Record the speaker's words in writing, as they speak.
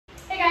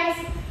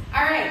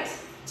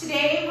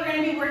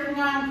gonna be working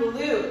on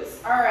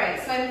glutes. All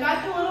right, so I've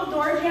got the little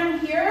door jamb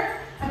here.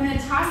 I'm gonna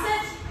toss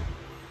it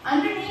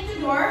underneath the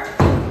door.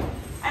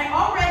 I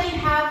already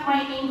have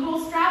my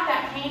ankle strap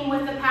that came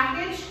with the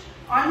package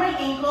on my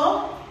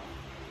ankle,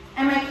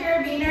 and my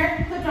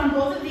carabiner clipped on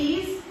both of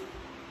these.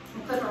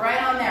 And clip it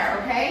right on there,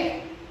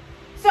 okay?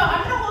 So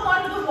I'm gonna hold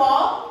on to the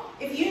wall.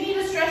 If you need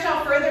to stretch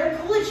out further,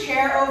 pull a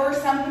chair over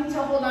something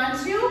to hold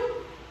on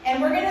to.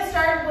 And we're gonna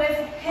start with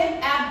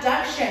hip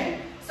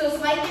abduction. So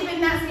slightly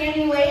bend that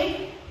standing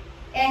leg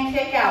and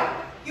kick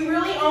out. You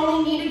really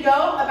only need to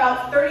go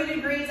about 30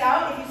 degrees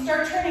out. If you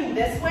start turning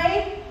this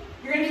way,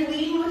 you're gonna be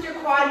leading with your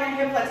quad and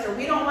your hip flexor.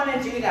 We don't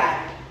wanna do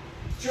that.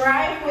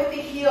 Drive with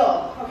the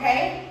heel,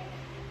 okay?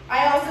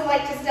 I also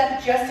like to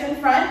step just in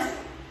front.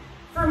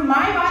 For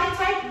my body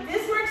type,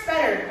 this works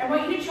better. I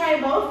want you to try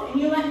both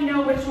and you let me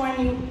know which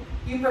one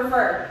you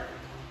prefer.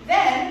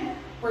 Then,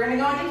 we're gonna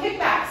go into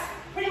kickbacks.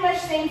 Pretty much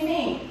same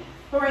thing.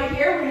 But right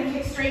here, we're gonna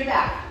kick straight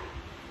back.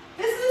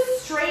 This is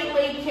a straight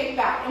leg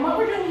kickback. And what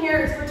we're doing here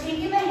is we're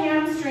taking the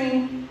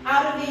hamstring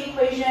out of the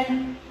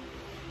equation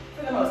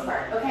for the most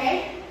part,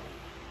 okay?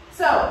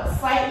 So,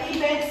 slightly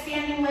bent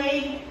standing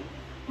leg.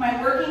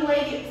 My working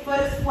leg, foot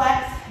is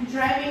flexed,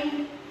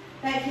 driving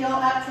that heel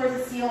up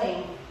towards the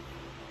ceiling.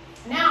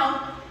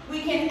 Now,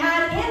 we can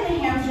add in the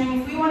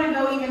hamstring if we want to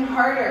go even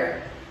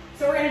harder.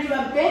 So we're going to do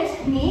a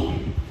bent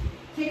knee,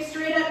 kick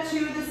straight up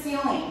to the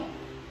ceiling.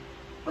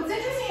 What's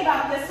interesting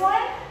about this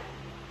one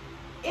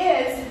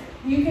is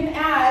you can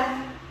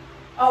add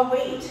a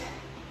weight.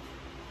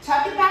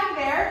 Tuck it back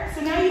there,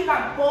 so now you've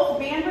got both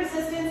band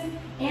resistance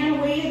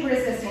and weighted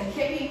resistance,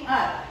 kicking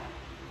up.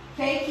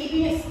 Okay,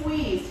 keeping it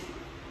squeezed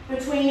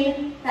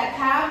between that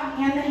calf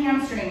and the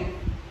hamstring.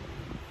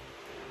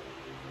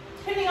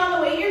 Depending on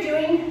the weight you're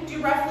doing,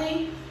 do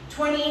roughly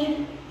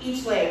 20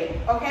 each leg,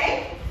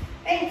 okay?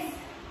 Thanks.